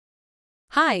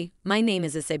Hi, my name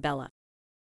is Isabella.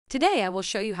 Today I will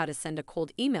show you how to send a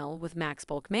cold email with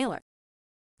MaxBulk Mailer.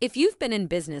 If you've been in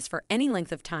business for any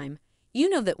length of time, you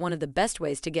know that one of the best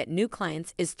ways to get new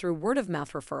clients is through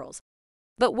word-of-mouth referrals.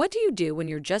 But what do you do when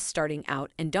you're just starting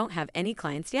out and don't have any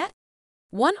clients yet?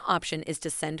 One option is to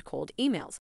send cold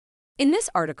emails. In this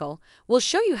article, we'll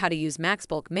show you how to use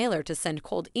MaxBulk Mailer to send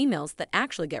cold emails that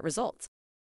actually get results.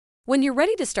 When you're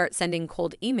ready to start sending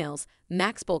cold emails,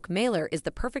 MaxBulk Mailer is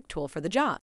the perfect tool for the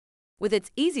job. With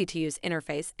its easy-to-use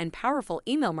interface and powerful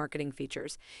email marketing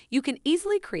features, you can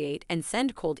easily create and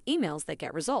send cold emails that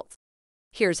get results.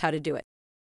 Here's how to do it.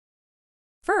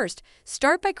 First,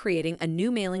 start by creating a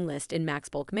new mailing list in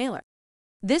MaxBulk Mailer.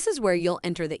 This is where you'll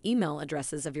enter the email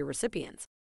addresses of your recipients.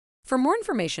 For more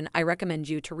information, I recommend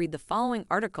you to read the following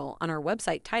article on our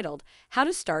website titled, How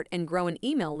to Start and Grow an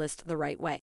Email List the Right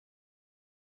Way.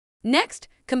 Next,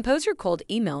 compose your cold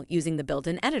email using the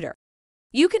built-in editor.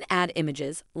 You can add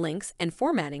images, links, and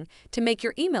formatting to make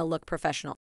your email look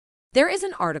professional. There is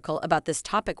an article about this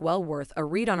topic well worth a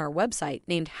read on our website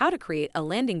named How to Create a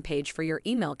Landing Page for Your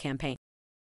Email Campaign.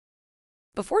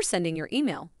 Before sending your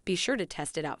email, be sure to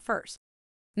test it out first.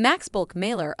 MaxBulk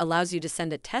Mailer allows you to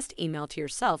send a test email to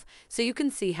yourself so you can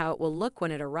see how it will look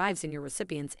when it arrives in your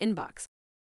recipient's inbox.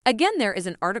 Again, there is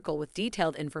an article with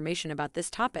detailed information about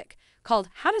this topic called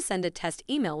How to Send a Test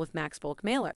Email with MaxBulk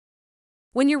Mailer.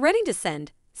 When you're ready to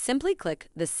send, simply click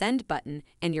the Send button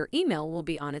and your email will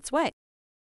be on its way.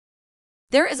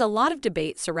 There is a lot of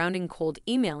debate surrounding cold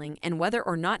emailing and whether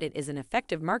or not it is an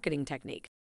effective marketing technique.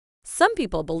 Some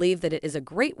people believe that it is a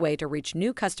great way to reach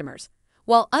new customers,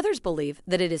 while others believe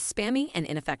that it is spammy and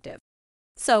ineffective.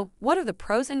 So, what are the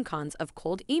pros and cons of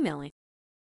cold emailing?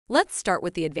 Let's start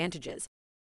with the advantages.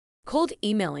 Cold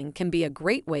emailing can be a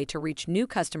great way to reach new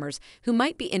customers who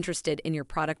might be interested in your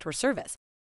product or service.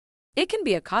 It can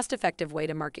be a cost-effective way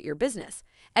to market your business,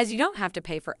 as you don't have to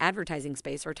pay for advertising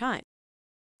space or time.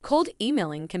 Cold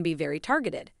emailing can be very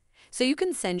targeted, so you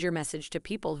can send your message to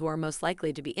people who are most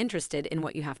likely to be interested in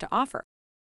what you have to offer.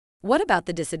 What about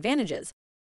the disadvantages?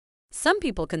 Some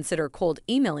people consider cold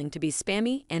emailing to be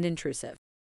spammy and intrusive.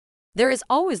 There is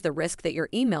always the risk that your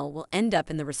email will end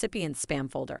up in the recipient's spam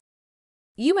folder.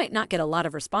 You might not get a lot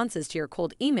of responses to your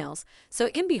cold emails, so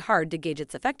it can be hard to gauge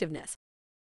its effectiveness.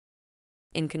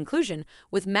 In conclusion,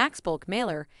 with MaxBulk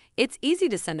Mailer, it's easy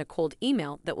to send a cold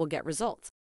email that will get results.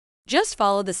 Just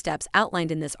follow the steps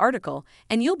outlined in this article,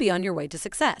 and you'll be on your way to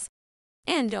success.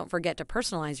 And don't forget to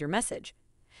personalize your message.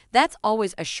 That's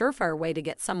always a surefire way to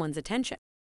get someone's attention.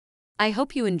 I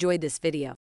hope you enjoyed this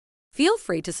video. Feel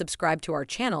free to subscribe to our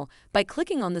channel by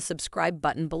clicking on the subscribe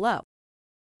button below.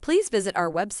 Please visit our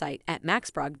website at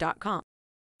maxbrog.com.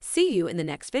 See you in the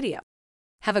next video.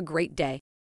 Have a great day.